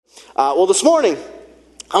Well, this morning,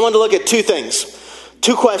 I wanted to look at two things,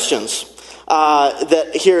 two questions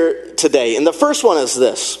that here today. And the first one is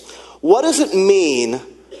this: what does it mean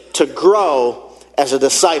to grow as a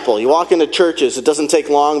disciple? You walk into churches, it doesn't take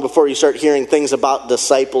long before you start hearing things about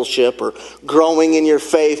discipleship or growing in your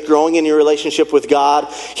faith, growing in your relationship with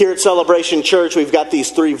God. Here at Celebration Church, we've got these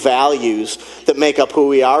three values that make up who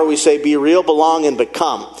we are. We say be real, belong, and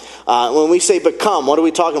become. When we say become, what are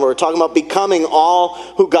we talking about? We're talking about becoming all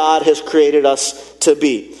who God has created us to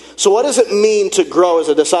be. So what does it mean to grow as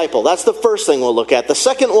a disciple? That's the first thing we'll look at. The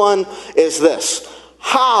second one is this: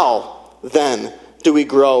 how then do we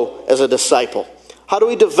grow as a disciple? How do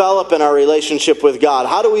we develop in our relationship with God?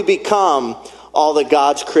 How do we become all that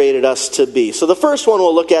God's created us to be? So the first one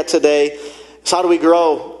we'll look at today is how do we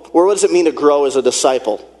grow, or what does it mean to grow as a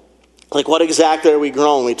disciple? Like, what exactly are we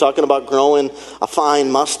growing? Are we talking about growing a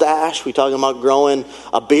fine mustache? Are we talking about growing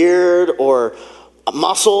a beard or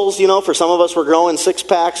muscles? You know, for some of us we're growing six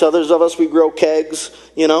packs, others of us we grow kegs,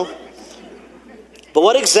 you know. But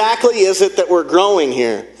what exactly is it that we're growing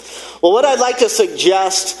here? Well, what I'd like to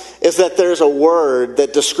suggest is that there's a word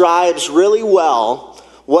that describes really well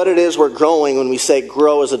what it is we're growing when we say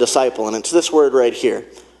grow as a disciple. And it's this word right here: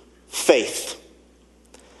 faith.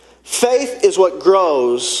 Faith is what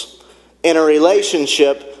grows in a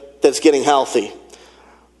relationship that's getting healthy.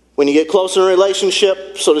 When you get close in a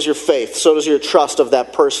relationship, so does your faith, so does your trust of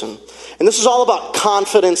that person. And this is all about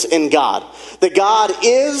confidence in God. That God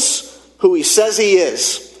is who he says he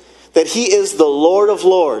is. That he is the Lord of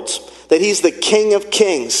Lords. That he's the King of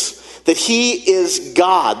Kings. That he is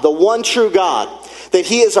God, the one true God. That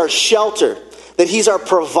he is our shelter. That he's our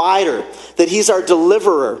provider. That he's our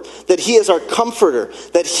deliverer. That he is our comforter.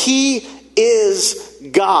 That he is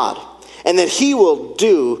God. And that he will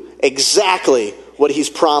do exactly what he's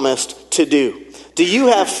promised to do. Do you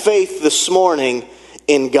have faith this morning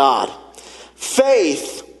in God?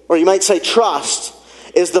 Faith, or you might say trust,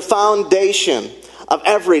 is the foundation of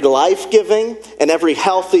every life-giving and every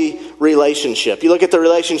healthy relationship. You look at the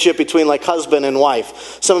relationship between like husband and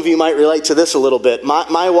wife. Some of you might relate to this a little bit.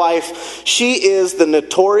 My wife, she is the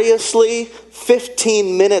notoriously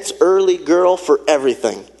 15 minutes early girl for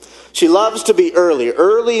everything. She loves to be early.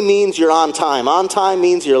 Early means you're on time. On time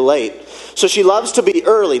means you're late. So she loves to be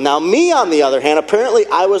early. Now me, on the other hand, apparently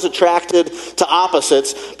I was attracted to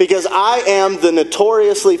opposites because I am the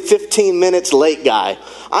notoriously 15 minutes late guy.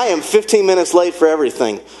 I am 15 minutes late for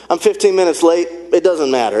everything. I'm 15 minutes late. It doesn't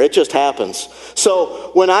matter. It just happens.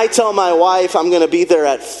 So when I tell my wife I'm going to be there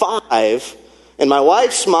at 5, in my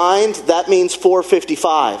wife's mind, that means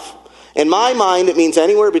 4:55. In my mind, it means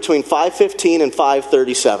anywhere between 5:15 and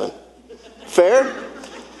 5:37. Fair?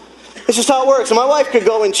 It's just how it works. And my wife could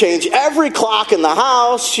go and change every clock in the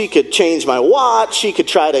house. She could change my watch. She could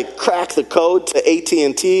try to crack the code to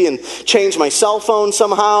AT&T and change my cell phone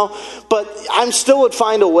somehow. But I still would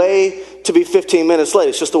find a way to be 15 minutes late.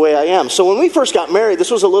 It's just the way I am. So when we first got married,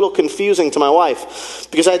 this was a little confusing to my wife.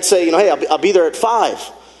 Because I'd say, hey, I'll be there at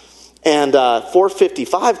 5. And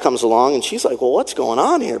 4:55 comes along, and she's like, well, what's going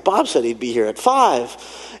on here? Bob said he'd be here at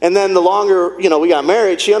 5. And then the longer, we got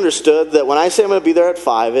married, she understood that when I say I'm going to be there at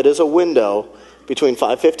 5, it is a window between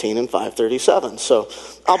 5:15 and 5:37. So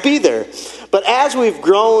I'll be there. But as we've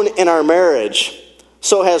grown in our marriage,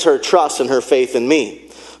 so has her trust and her faith in me.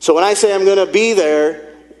 So when I say I'm going to be there,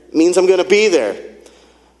 it means I'm going to be there.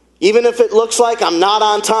 Even if it looks like I'm not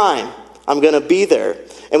on time, I'm going to be there.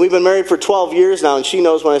 And we've been married for 12 years now, and she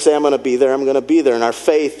knows when I say I'm going to be there, I'm going to be there. And our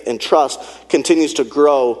faith and trust continues to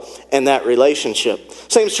grow in that relationship.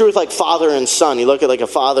 Same is true with like father and son. You look at like a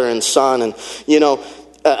father and son, and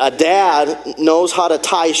a dad knows how to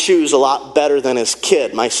tie shoes a lot better than his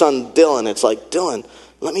kid. My son Dylan, it's like, Dylan,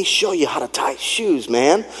 let me show you how to tie shoes,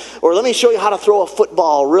 man. Or let me show you how to throw a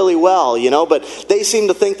football really well, But they seem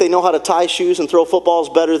to think they know how to tie shoes and throw footballs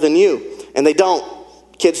better than you. And they don't.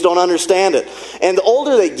 Kids don't understand it. And the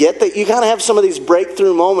older they get, you kind of have some of these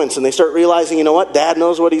breakthrough moments, and they start realizing, you know what, Dad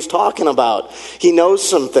knows what he's talking about. He knows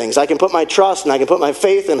some things. I can put my trust and I can put my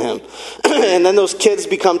faith in him. And then those kids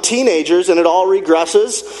become teenagers, and it all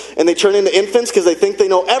regresses, and they turn into infants because they think they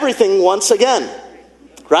know everything once again.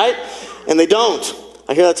 Right? And they don't.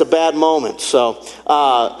 I hear that's a bad moment. So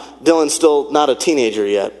Dylan's still not a teenager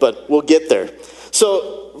yet, but we'll get there.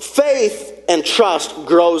 So faith and trust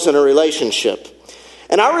grows in a relationship.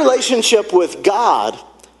 And our relationship with God,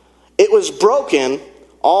 it was broken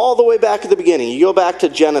all the way back at the beginning. You go back to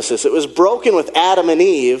Genesis. It was broken with Adam and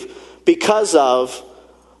Eve because of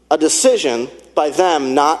a decision by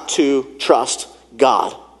them not to trust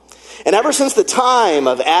God. And ever since the time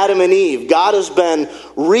of Adam and Eve, God has been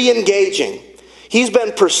re-engaging. He's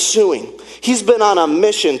been pursuing. He's been on a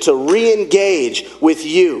mission to re-engage with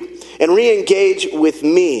you and re-engage with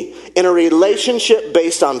me in a relationship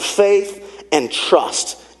based on faith and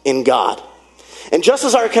trust in God. And just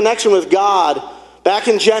as our connection with God back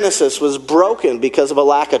in Genesis was broken because of a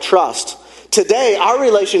lack of trust, today our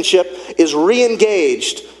relationship is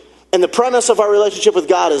re-engaged, and the premise of our relationship with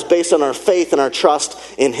God is based on our faith and our trust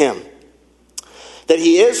in Him. That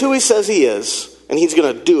He is who He says He is, and He's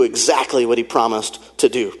going to do exactly what He promised to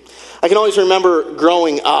do. I can always remember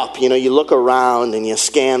growing up, you look around and you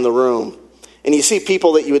scan the room, and you see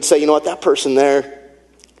people that you would say, you know what, that person there,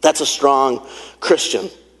 that's a strong Christian.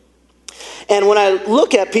 And when I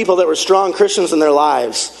look at people that were strong Christians in their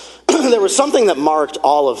lives, there was something that marked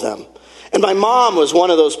all of them. And my mom was one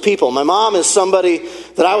of those people. My mom is somebody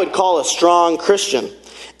that I would call a strong Christian.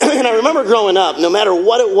 And I remember growing up, no matter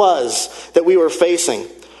what it was that we were facing,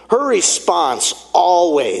 her response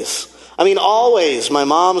always, my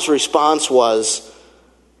mom's response was,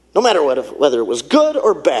 no matter whether it was good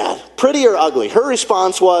or bad, pretty or ugly, her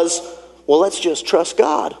response was, well, let's just trust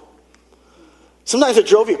God. Sometimes it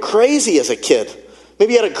drove you crazy as a kid.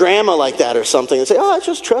 Maybe you had a grandma like that or something and say, oh, let's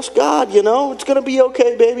just trust God, it's going to be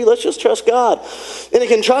okay, baby. Let's just trust God. And it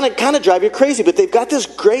can try to kind of drive you crazy, but they've got this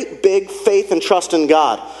great big faith and trust in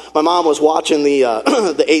God. My mom was watching the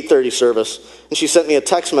 8:30 service, and she sent me a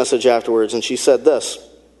text message afterwards, and she said this.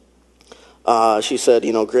 She said,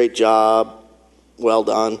 great job, well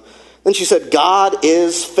done. Then she said, God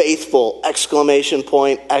is faithful, exclamation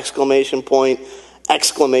point, exclamation point,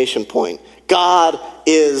 exclamation point. God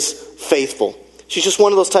is faithful. She's just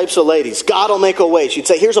one of those types of ladies. God will make a way. She'd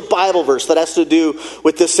say, here's a Bible verse that has to do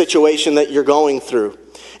with this situation that you're going through.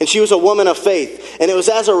 And she was a woman of faith. And it was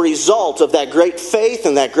as a result of that great faith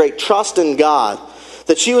and that great trust in God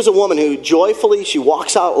that she was a woman who joyfully, she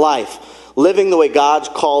walks out life living the way God's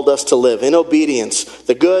called us to live, in obedience,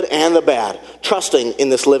 the good and the bad, trusting in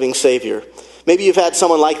this living Savior. Maybe you've had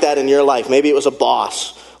someone like that in your life. Maybe it was a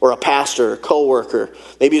boss or a pastor, or co-worker.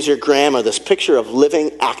 Maybe it's your grandma, this picture of living,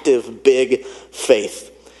 active, big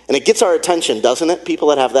faith. And it gets our attention, doesn't it? People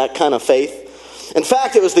that have that kind of faith. In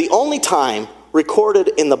fact, it was the only time recorded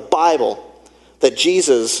in the Bible that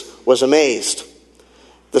Jesus was amazed.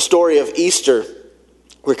 The story of Easter,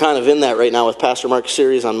 we're kind of in that right now with Pastor Mark's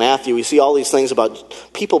series on Matthew. We see all these things about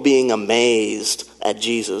people being amazed at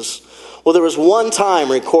Jesus. Well, there was one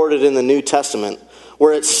time recorded in the New Testament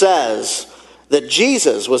where it says that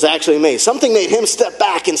Jesus was actually amazed. Something made him step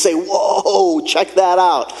back and say, whoa, check that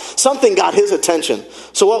out. Something got his attention.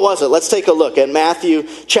 So what was it? Let's take a look at Matthew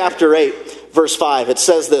chapter 8, verse 5. It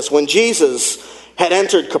says this, when Jesus had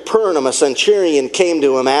entered Capernaum, a centurion came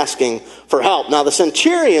to him asking for help. Now the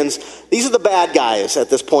centurions, these are the bad guys at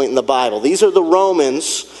this point in the Bible. These are the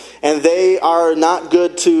Romans, and they are not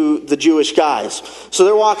good to the Jewish guys. So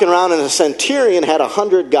they're walking around, and a centurion had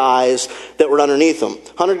 100 guys that were underneath him.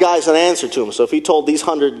 100 guys that answered to him. So if he told these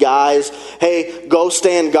 100 guys, hey, go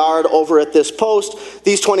stand guard over at this post,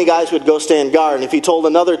 these 20 guys would go stand guard. And if he told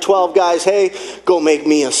another 12 guys, hey, go make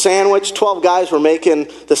me a sandwich, 12 guys were making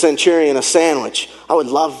the centurion a sandwich. I would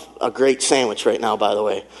love a great sandwich right now, by the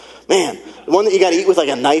way. Man, the one that you got to eat with like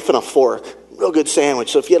a knife and a fork. Real good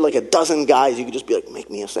sandwich. So if you had like a dozen guys, you could just be like,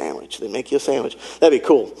 make me a sandwich. They'd make you a sandwich. That'd be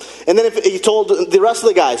cool. And then if you told the rest of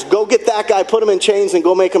the guys, go get that guy, put him in chains, and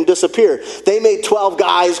go make him disappear. They made 12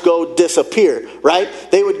 guys go disappear, right?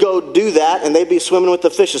 They would go do that, and they'd be swimming with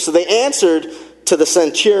the fishes. So they answered to the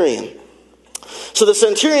centurion. So the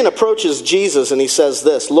centurion approaches Jesus and he says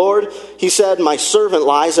this, Lord, he said, my servant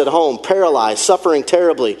lies at home, paralyzed, suffering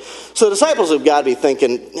terribly. So the disciples have got to be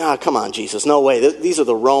thinking, come on, Jesus, no way. These are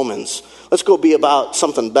the Romans. Let's go be about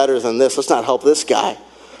something better than this. Let's not help this guy.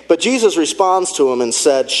 But Jesus responds to him and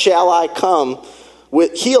said, shall I come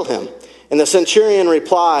heal him? And the centurion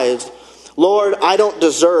replies, Lord, I don't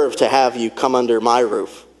deserve to have you come under my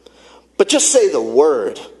roof. But just say the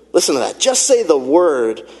word. Listen to that. Just say the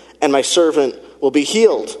word and my servant will be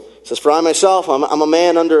healed. He says, for I myself, I'm a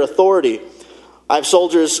man under authority. I have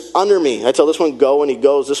soldiers under me. I tell this one, go, and he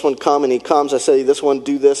goes. This one, come, and he comes. I say, this one,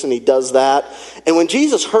 do this, and he does that. And when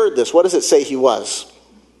Jesus heard this, what does it say he was?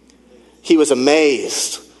 He was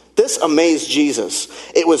amazed. This amazed Jesus.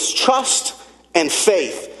 It was trust and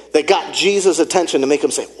faith that got Jesus' attention to make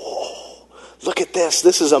him say, whoa, look at this.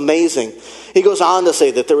 This is amazing. He goes on to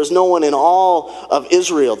say that there was no one in all of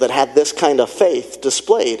Israel that had this kind of faith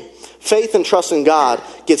displayed. Faith and trust in God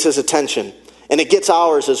gets his attention. And it gets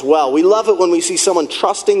ours as well. We love it when we see someone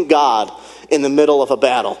trusting God in the middle of a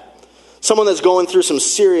battle. Someone that's going through some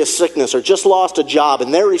serious sickness or just lost a job,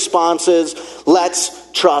 and their response is,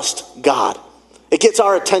 let's trust God. It gets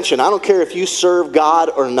our attention. I don't care if you serve God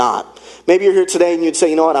or not. Maybe you're here today and you'd say,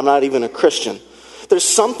 you know what, I'm not even a Christian. There's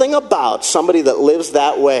something about somebody that lives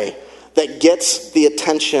that way that gets the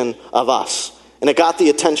attention of us. And it got the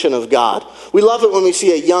attention of God. We love it when we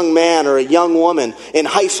see a young man or a young woman in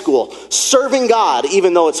high school serving God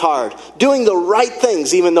even though it's hard, doing the right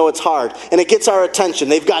things even though it's hard, and it gets our attention.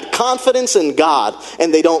 They've got confidence in God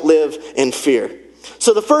and they don't live in fear.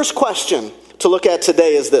 So the first question to look at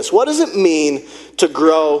today is this: what does it mean to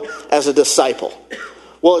grow as a disciple?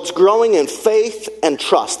 Well, it's growing in faith and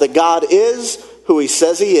trust that God is who he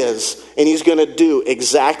says he is, and he's going to do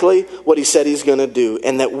exactly what he said he's going to do,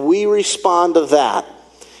 and that we respond to that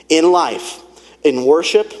in life, in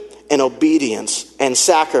worship and obedience and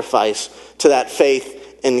sacrifice to that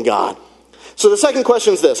faith in God. So the second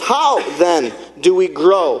question is this: how then do we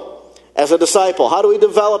grow as a disciple? How do we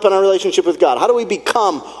develop in our relationship with God? How do we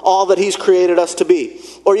become all that he's created us to be?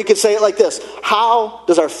 Or you could say it like this: how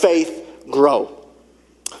does our faith grow?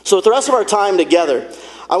 So with the rest of our time together,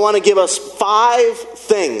 I want to give us 5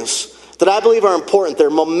 things that I believe are important. They're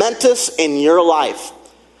momentous in your life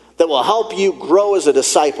that will help you grow as a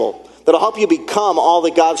disciple, that will help you become all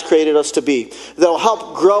that God's created us to be, that will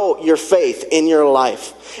help grow your faith in your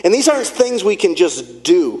life. And these aren't things we can just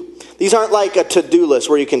do. These aren't like a to-do list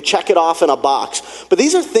where you can check it off in a box. But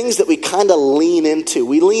these are things that we kind of lean into.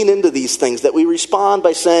 We lean into these things, that we respond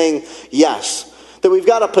by saying yes. That we've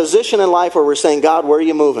got a position in life where we're saying, God, where are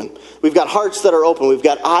you moving? We've got hearts that are open. We've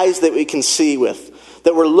got eyes that we can see with,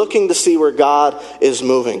 that we're looking to see where God is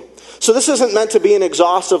moving. So this isn't meant to be an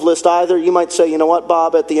exhaustive list either. You might say, you know what,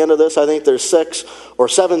 Bob, at the end of this, I think there's 6, or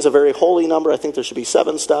 7's a very holy number. I think there should be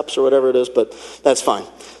 7 steps or whatever it is, but that's fine.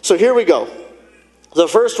 So here we go. The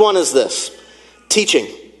first one is this: teaching.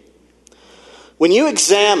 When you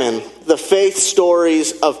examine the faith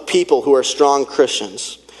stories of people who are strong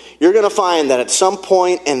Christians, you're going to find that at some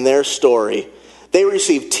point in their story, they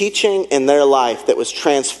received teaching in their life that was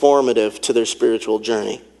transformative to their spiritual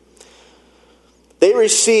journey. They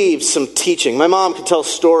received some teaching. My mom could tell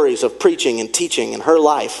stories of preaching and teaching in her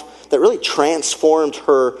life that really transformed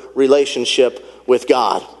her relationship with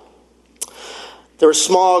God. There were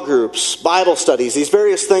small groups, Bible studies, these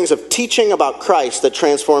various things of teaching about Christ that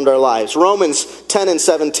transformed our lives. Romans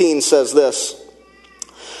 10:17 says this: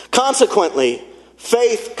 consequently,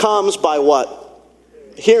 faith comes by what?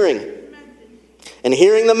 Hearing. And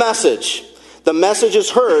hearing the message. The message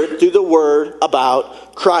is heard through the word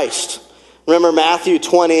about Christ. Remember Matthew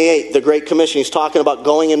 28, the Great Commission. He's talking about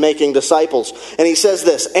going and making disciples. And he says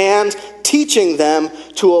this: and teaching them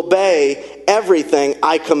to obey everything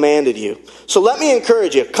I commanded you. So let me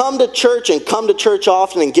encourage you. Come to church, and come to church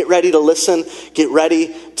often, and get ready to listen. Get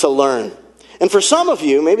ready to learn. And for some of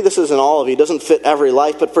you, maybe this isn't all of you, it doesn't fit every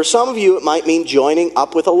life, but for some of you it might mean joining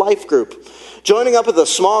up with a life group. Joining up with a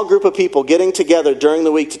small group of people, getting together during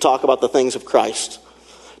the week to talk about the things of Christ,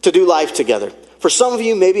 to do life together. For some of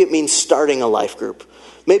you, maybe it means starting a life group.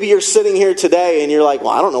 Maybe you're sitting here today and you're like,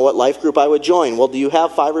 well, I don't know what life group I would join. Well, do you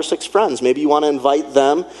have 5 or 6 friends? Maybe you want to invite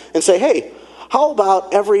them and say, hey, how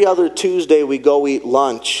about every other Tuesday we go eat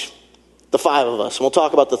lunch, the 5 of us, and we'll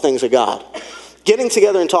talk about the things of God. Getting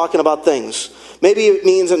together and talking about things. Maybe it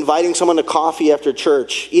means inviting someone to coffee after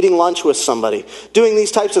church, eating lunch with somebody, doing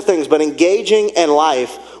these types of things, but engaging in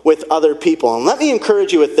life with other people. And let me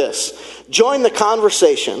encourage you with this. Join the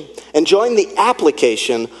conversation and join the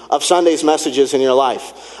application of Sunday's messages in your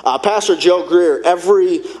life. Pastor Joe Greer,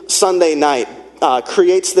 every Sunday night,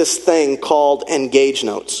 creates this thing called Engage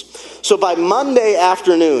Notes. So by Monday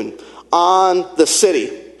afternoon, on the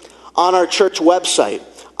city, on our church website,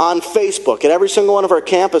 on Facebook, at every single one of our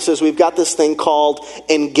campuses, we've got this thing called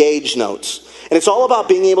Engage Notes. And it's all about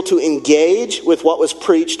being able to engage with what was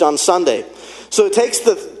preached on Sunday. So it takes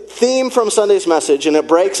the theme from Sunday's message and it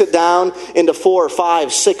breaks it down into 4,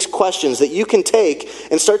 5, 6 questions that you can take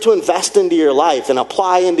and start to invest into your life and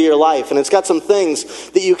apply into your life. And it's got some things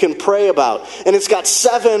that you can pray about. And it's got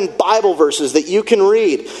 7 Bible verses that you can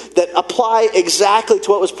read that apply exactly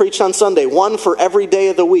to what was preached on Sunday. 1 for every day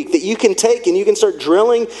of the week that you can take and you can start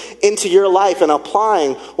drilling into your life and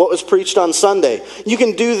applying what was preached on Sunday. You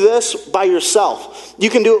can do this by yourself. You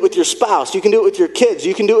can do it with your spouse. You can do it with your kids.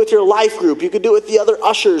 You can do it with your life group. You can do it with the other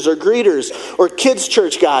ushers or greeters or kids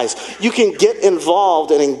church guys. You can get involved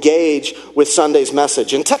and engage with Sunday's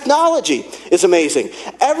message. And technology is amazing.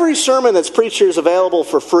 Every sermon that's preached here is available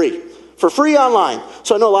for free online.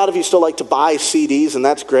 So I know a lot of you still like to buy CDs, and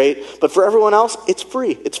that's great. But for everyone else, it's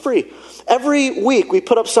free. It's free. Every week we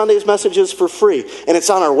put up Sunday's messages for free. And it's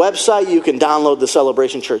on our website. You can download the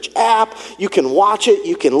Celebration Church app. You can watch it.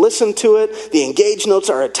 You can listen to it. The Engage Notes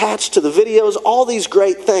are attached to the videos. All these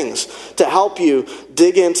great things to help you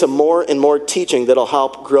dig into more and more teaching that'll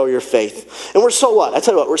help grow your faith. And we're so what? I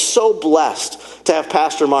tell you what, we're so blessed to have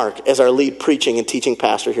Pastor Mark as our lead preaching and teaching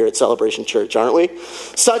pastor here at Celebration Church, aren't we?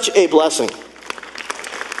 Such a blessing.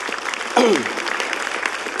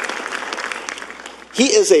 He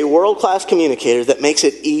is a world-class communicator that makes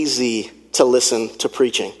it easy to listen to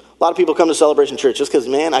preaching. A lot of people come to Celebration Church just because,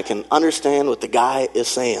 man, I can understand what the guy is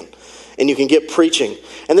saying. And you can get preaching.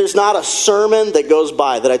 And there's not a sermon that goes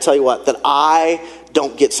by that I tell you what, that I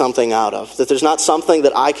don't get something out of. That there's not something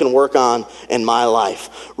that I can work on in my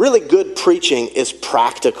life. Really good preaching is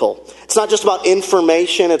practical. It's not just about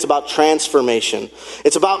information, it's about transformation.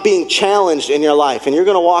 It's about being challenged in your life. And you're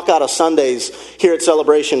going to walk out of Sundays here at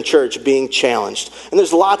Celebration Church being challenged. And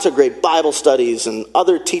there's lots of great Bible studies and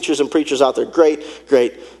other teachers and preachers out there. Great,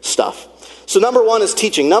 great stuff. So number one is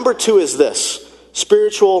teaching. Number two is this.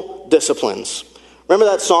 Spiritual disciplines. Remember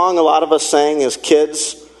that song a lot of us sang as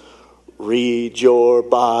kids? Read your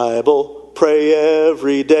Bible, pray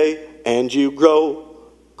every day, and you grow,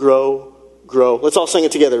 grow, grow. Let's all sing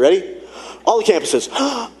it together. Ready? All the campuses.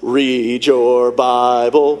 Read your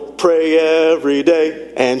Bible, pray every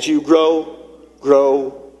day, and you grow,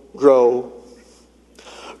 grow, grow.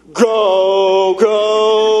 Grow,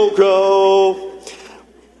 grow, grow.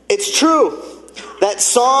 It's true. That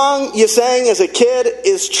song you sang as a kid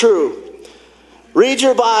is true. Read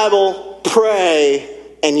your Bible, pray,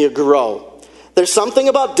 and you grow. There's something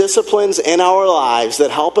about disciplines in our lives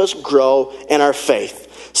that help us grow in our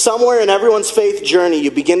faith. Somewhere in everyone's faith journey,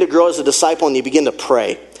 you begin to grow as a disciple and you begin to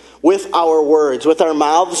pray. With our words, with our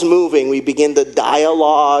mouths moving, we begin to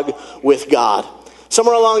dialogue with God.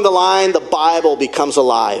 Somewhere along the line, the Bible becomes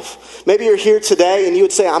alive. Maybe you're here today and you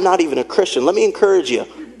would say, I'm not even a Christian. Let me encourage you.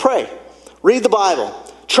 Pray. Read the Bible.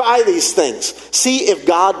 Try these things. See if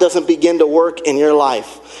God doesn't begin to work in your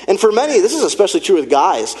life. And for many, this is especially true with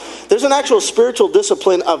guys, there's an actual spiritual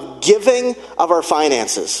discipline of giving of our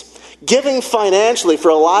finances. Giving financially for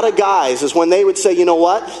a lot of guys is when they would say, you know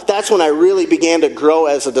what? That's when I really began to grow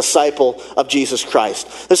as a disciple of Jesus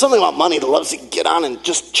Christ. There's something about money that loves to get on and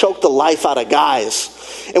just choke the life out of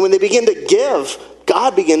guys. And when they begin to give,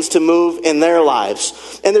 God begins to move in their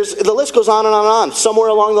lives. And the list goes on and on and on. Somewhere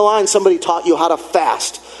along the line, somebody taught you how to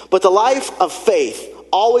fast. But the life of faith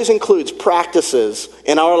always includes practices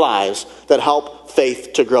in our lives that help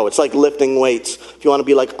faith to grow. It's like lifting weights. If you want to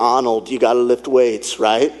be like Arnold, you got to lift weights,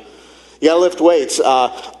 right? You got to lift weights.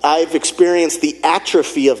 I've experienced the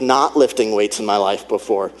atrophy of not lifting weights in my life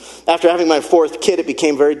before. After having my fourth kid, it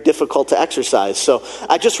became very difficult to exercise. So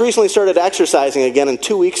I just recently started exercising again, and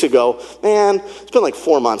 2 weeks ago, man, it's been like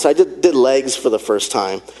 4 months. I did legs for the first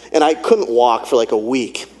time, and I couldn't walk for like a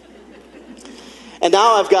week. And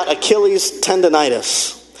now I've got Achilles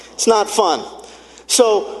tendonitis. It's not fun.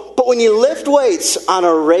 But when you lift weights on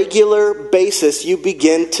a regular basis, you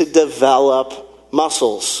begin to develop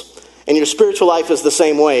muscles. And your spiritual life is the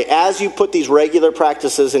same way. As you put these regular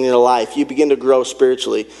practices in your life, you begin to grow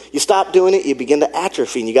spiritually. You stop doing it, you begin to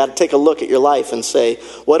atrophy. And you got to take a look at your life and say,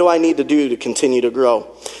 what do I need to do to continue to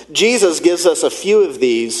grow? Jesus gives us a few of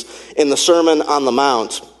these in the Sermon on the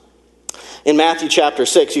Mount. In Matthew chapter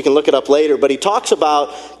 6, you can look it up later, but he talks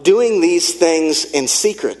about doing these things in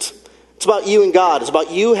secret. It's about you and God. It's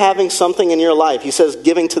about you having something in your life. He says,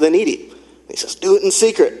 giving to the needy. He says, do it in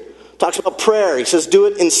secret. Talks about prayer. He says, do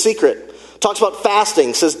it in secret. Talks about fasting.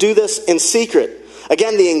 He says, do this in secret.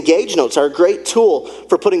 Again, the Engage Notes are a great tool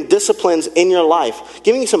for putting disciplines in your life,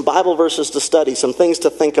 giving you some Bible verses to study, some things to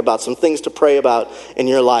think about, some things to pray about in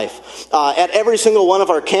your life. At every single one of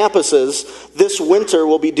our campuses, this winter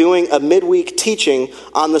we'll be doing a midweek teaching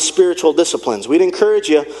on the spiritual disciplines. We'd encourage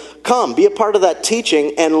you, come, be a part of that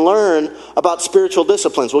teaching and learn about spiritual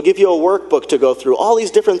disciplines. We'll give you a workbook to go through, all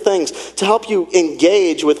these different things to help you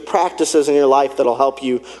engage with practices in your life that'll help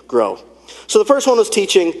you grow. So the first one was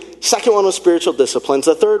teaching. Second one was spiritual disciplines.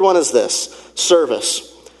 The third one is this,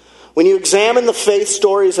 service. When you examine the faith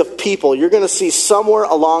stories of people, you're going to see somewhere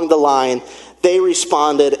along the line they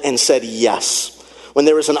responded and said yes. When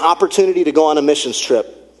there was an opportunity to go on a missions trip,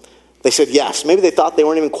 they said yes. Maybe they thought they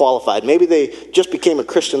weren't even qualified. Maybe they just became a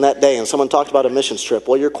Christian that day and someone talked about a missions trip.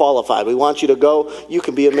 Well, you're qualified. We want you to go. You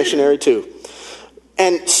can be a missionary too.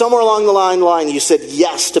 And somewhere along the line, you said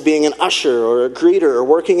yes to being an usher or a greeter or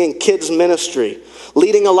working in kids ministry,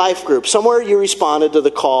 leading a life group. Somewhere you responded to the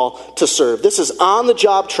call to serve. This is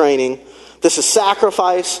on-the-job training. This is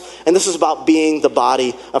sacrifice. And this is about being the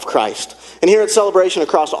body of Christ. And here at Celebration,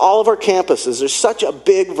 across all of our campuses, there's such a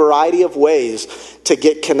big variety of ways to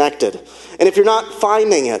get connected. And if you're not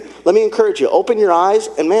finding it, let me encourage you, open your eyes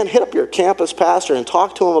and, man, hit up your campus pastor and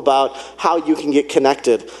talk to him about how you can get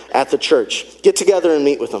connected at the church. Get together and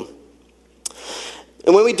meet with them.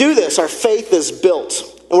 And when we do this, our faith is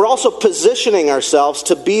built. And we're also positioning ourselves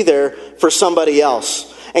to be there for somebody else.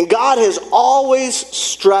 And God has always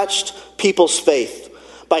stretched people's faith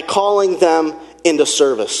by calling them into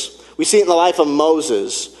service. We see it in the life of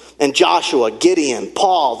Moses and Joshua, Gideon,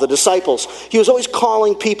 Paul, the disciples. He was always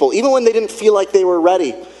calling people, even when they didn't feel like they were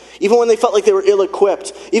ready, even when they felt like they were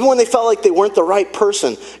ill-equipped, even when they felt like they weren't the right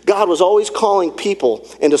person. God was always calling people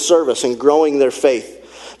into service and growing their faith.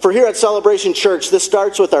 For here at Celebration Church, this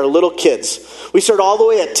starts with our little kids. We start all the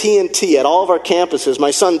way at TNT at all of our campuses. My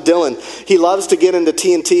son Dylan, he loves to get into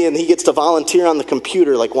TNT, and he gets to volunteer on the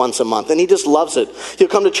computer like once a month, and he just loves it. He'll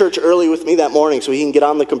come to church early with me that morning so he can get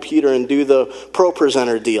on the computer and do the Pro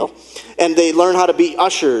Presenter deal. And they learn how to be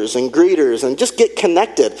ushers and greeters and just get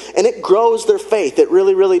connected, and it grows their faith. It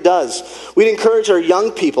really, really does. We'd encourage our young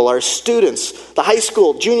people, our students, the high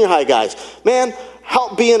school, junior high guys, man,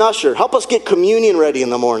 help be an usher. Help us get communion ready in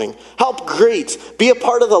the morning. Help greet. Be a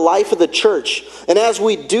part of the life of the church. And as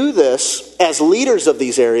we do this, as leaders of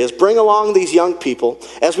these areas, bring along these young people,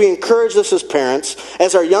 as we encourage this as parents,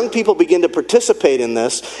 as our young people begin to participate in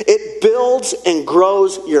this, it builds and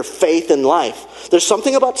grows your faith in life. There's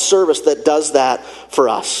something about service that does that for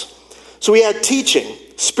us. So we had teaching,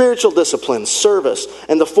 spiritual discipline, service,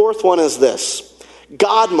 and the fourth one is this: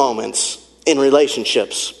 God moments in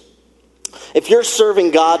relationships. If you're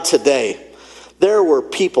serving God today, there were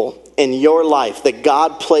people in your life that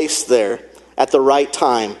God placed there at the right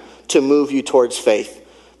time to move you towards faith.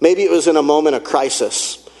 Maybe it was in a moment of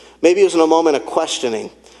crisis. Maybe it was in a moment of questioning.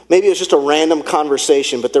 Maybe it was just a random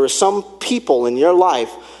conversation, but there were some people in your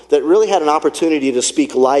life that really had an opportunity to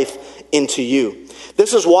speak life into you.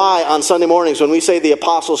 This is why on Sunday mornings when we say the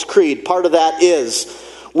Apostles' Creed, part of that is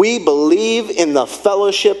we believe in the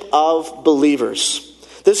fellowship of believers.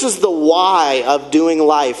 This is the why of doing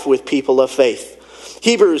life with people of faith.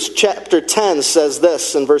 Hebrews chapter 10 says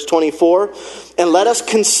this in verse 24, "And let us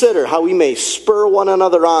consider how we may spur one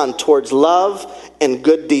another on towards love and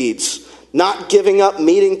good deeds, not giving up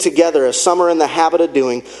meeting together as some are in the habit of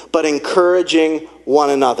doing, but encouraging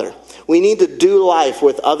one another." We need to do life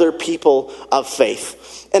with other people of faith.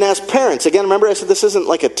 And as parents, again, remember I said this isn't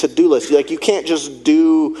like a to-do list. You can't just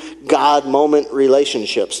do God moment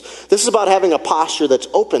relationships. This is about having a posture that's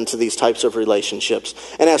open to these types of relationships.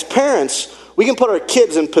 And as parents, we can put our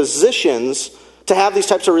kids in positions to have these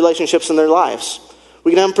types of relationships in their lives.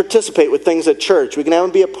 We can have them participate with things at church. We can have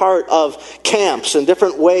them be a part of camps in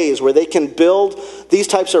different ways where they can build these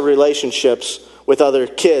types of relationships with other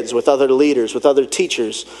kids, with other leaders, with other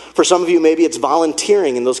teachers. For some of you, maybe it's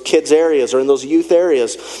volunteering in those kids' areas or in those youth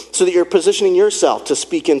areas so that you're positioning yourself to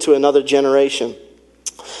speak into another generation.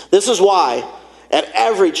 This is why at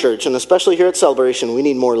every church, and especially here at Celebration, we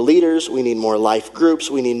need more leaders, we need more life groups,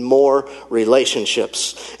 we need more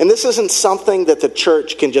relationships. And this isn't something that the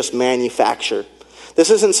church can just manufacture. This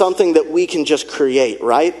isn't something that we can just create,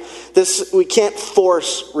 right? We can't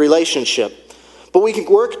force relationship. But we can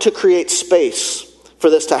work to create space for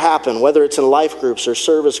this to happen, whether it's in life groups or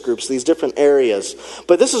service groups, these different areas.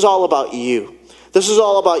 But this is all about you. This is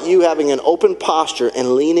all about you having an open posture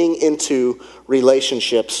and leaning into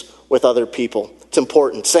relationships with other people. It's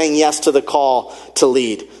important. Saying yes to the call to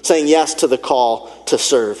lead. Saying yes to the call to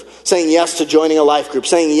serve. Saying yes to joining a life group.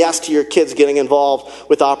 Saying yes to your kids getting involved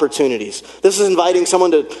with opportunities. This is inviting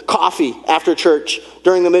someone to coffee after church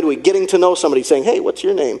during the midweek. Getting to know somebody. Saying, hey, what's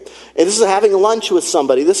your name? And this is having lunch with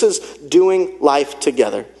somebody. This is doing life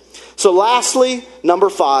together. So lastly, number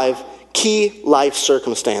 5, key life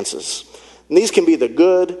circumstances. And these can be the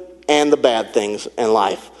good and the bad things in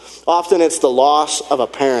life. Often it's the loss of a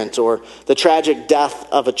parent or the tragic death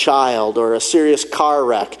of a child or a serious car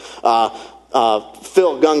wreck.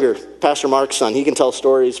 Phil Gunger, Pastor Mark's son, he can tell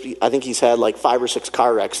stories. I think he's had like 5 or 6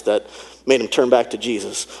 car wrecks that made him turn back to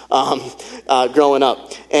Jesus growing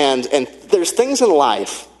up. And there's things in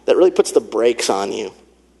life that really puts the brakes on you,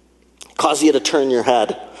 cause you to turn your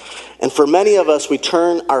head. And for many of us, we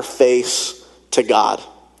turn our face to God.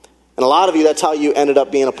 And a lot of you, that's how you ended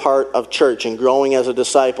up being a part of church and growing as a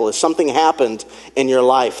disciple, is something happened in your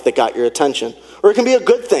life that got your attention. Or it can be a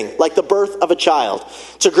good thing, like the birth of a child.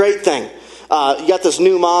 It's a great thing. You got this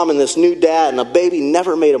new mom and this new dad, and a baby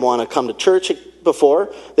never made them want to come to church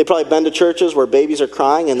before. They've probably been to churches where babies are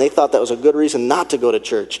crying, and they thought that was a good reason not to go to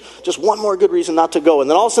church. Just one more good reason not to go. And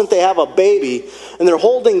then all of a sudden they have a baby, and they're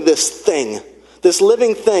holding this thing, this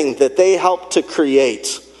living thing that they helped to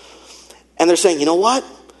create. And they're saying, you know what?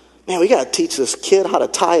 Man, we got to teach this kid how to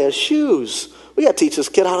tie his shoes. We got to teach this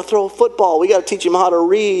kid how to throw a football. We got to teach him how to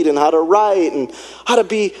read and how to write and how to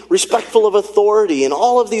be respectful of authority and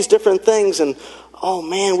all of these different things. And, oh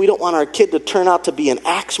man, we don't want our kid to turn out to be an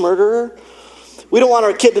axe murderer. We don't want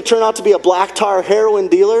our kid to turn out to be a black tar heroin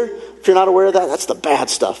dealer. If you're not aware of that, that's the bad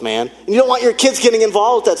stuff, man. And you don't want your kids getting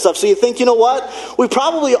involved with that stuff. So you think, you know what? We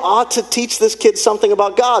probably ought to teach this kid something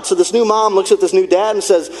about God. So this new mom looks at this new dad and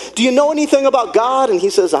says, do you know anything about God? And he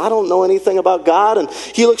says, I don't know anything about God. And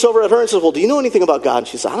he looks over at her and says, well, do you know anything about God? And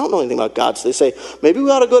she says, I don't know anything about God. So they say, maybe we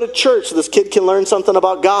ought to go to church so this kid can learn something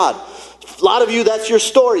about God. A lot of you, that's your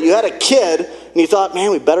story. You had a kid and you thought,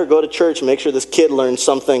 man, we better go to church and make sure this kid learns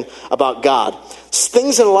something about God.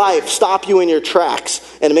 Things in life stop you in your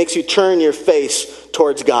tracks and it makes you turn your face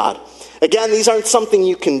towards God. Again, these aren't something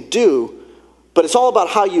you can do, but it's all about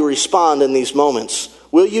how you respond in these moments.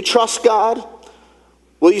 Will you trust God?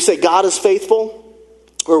 Will you say God is faithful?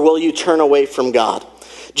 Or will you turn away from God?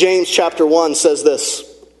 James chapter 1 says this,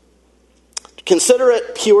 consider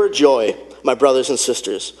it pure joy, my brothers and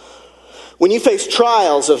sisters, when you face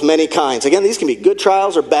trials of many kinds. Again, these can be good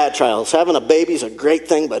trials or bad trials. Having a baby is a great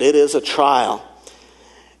thing, but it is a trial.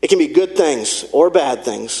 It can be good things or bad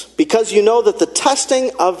things, because you know that the testing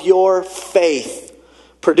of your faith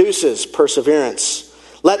produces perseverance.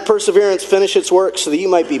 Let perseverance finish its work so that you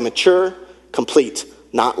might be mature, complete,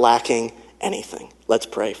 not lacking anything. Let's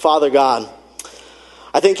pray. Father God,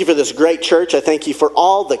 I thank you for this great church. I thank you for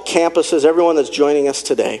all the campuses, everyone that's joining us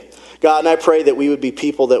today. God, and I pray that we would be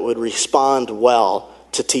people that would respond well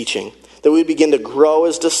to teaching, that we would begin to grow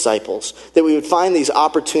as disciples, that we would find these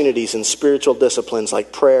opportunities in spiritual disciplines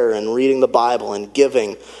like prayer and reading the Bible and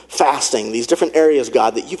giving, fasting, these different areas,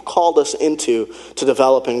 God, that you've called us into to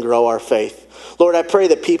develop and grow our faith. Lord, I pray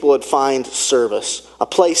that people would find service, a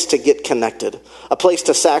place to get connected, a place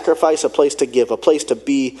to sacrifice, a place to give, a place to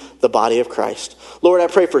be the body of Christ. Lord, I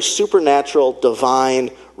pray for supernatural, divine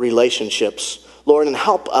relationships, Lord, and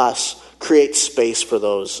help us create space for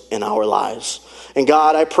those in our lives. And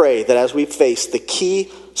God, I pray that as we face the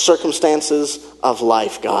key circumstances of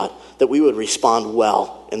life, God, that we would respond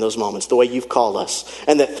well in those moments, the way you've called us.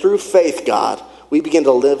 And that through faith, God, we begin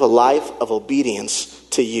to live a life of obedience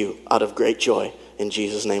to you out of great joy. In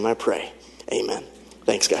Jesus' name I pray. Amen.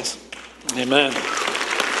 Thanks, guys. Amen.